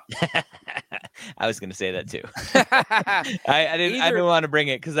from law. I was going to say that too. I didn't want to bring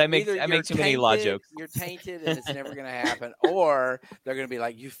it because I make too many law jokes. You're tainted and it's never going to happen, or they're going to be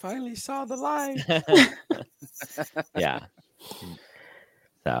like, you finally saw the light. Yeah.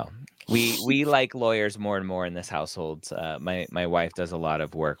 So we like lawyers more and more in this household. My wife does a lot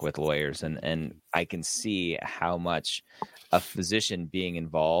of work with lawyers, and I can see how much a physician being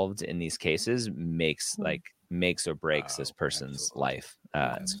involved in these cases makes or breaks this person's life.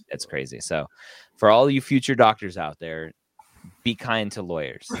 It's crazy. So for all you future doctors out there, be kind to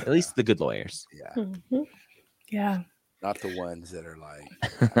lawyers, at least the good lawyers. Yeah. Yeah. Not the ones that are like,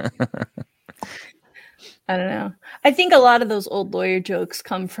 I don't know. I think a lot of those old lawyer jokes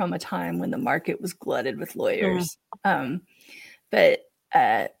come from a time when the market was glutted with lawyers. But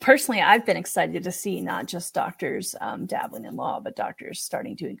personally, I've been excited to see not just doctors dabbling in law, but doctors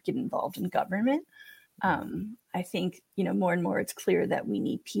starting to get involved in government. I think, more and more it's clear that we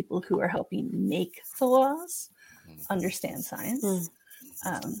need people who are helping make the laws understand science.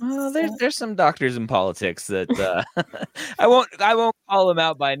 Well, there's some doctors in politics that I won't call them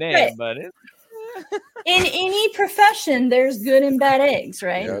out by name, right. but in any profession, there's good and bad eggs,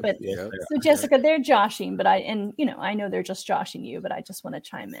 right? Yep, But so Jessica, they're joshing, but I know they're just joshing you, but I just want to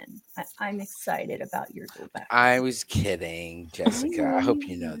chime in. I'm excited about your go back. I was kidding, Jessica. I hope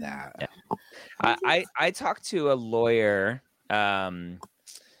you know that. Yeah. I talked to a lawyer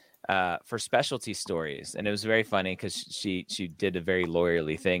for specialty stories, and it was very funny because she did a very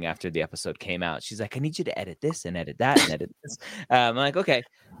lawyerly thing after the episode came out. She's like, I need you to edit this and edit that and edit this. I'm like, okay,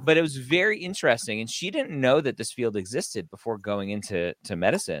 but it was very interesting, and she didn't know that this field existed before going into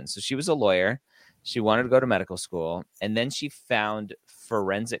medicine. So she was a lawyer, she wanted to go to medical school, and then she found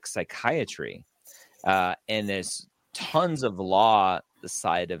forensic psychiatry, and there's tons of law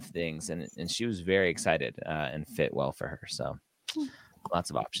side of things, and she was very excited and fit well for her. So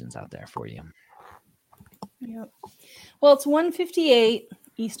lots of options out there for you. Yep. Well, it's 1:58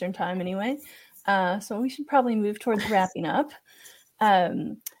 Eastern time anyway, so we should probably move towards wrapping up.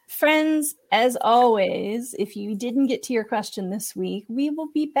 Friends, as always, if you didn't get to your question this week, we will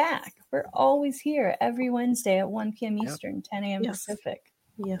be back. We're always here every Wednesday at 1 p.m. Eastern, 10 a.m. Pacific.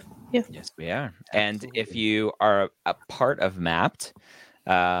 Yes, we are. And if you are a part of Mapped,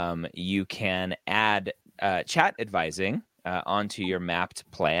 you can add chat advising onto your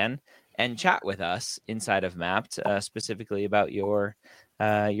Mapped plan and chat with us inside of Mapped, specifically about your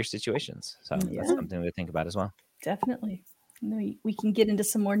situations. So that's something to think about as well. Definitely. We can get into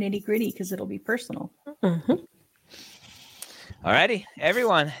some more nitty gritty because it'll be personal. Mm-hmm. All righty,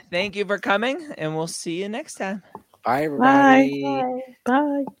 everyone. Thank you for coming, and we'll see you next time. Bye, everybody.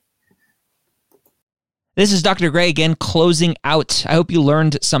 Bye. This is Dr. Gray again, closing out. I hope you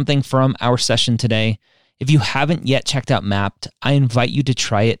learned something from our session today. If you haven't yet checked out Mapped, I invite you to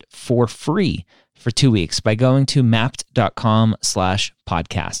try it for free for 2 weeks by going to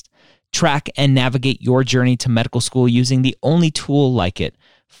mapped.com/podcast. Track and navigate your journey to medical school using the only tool like it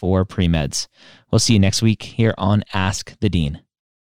for pre-meds. We'll see you next week here on Ask the Dean.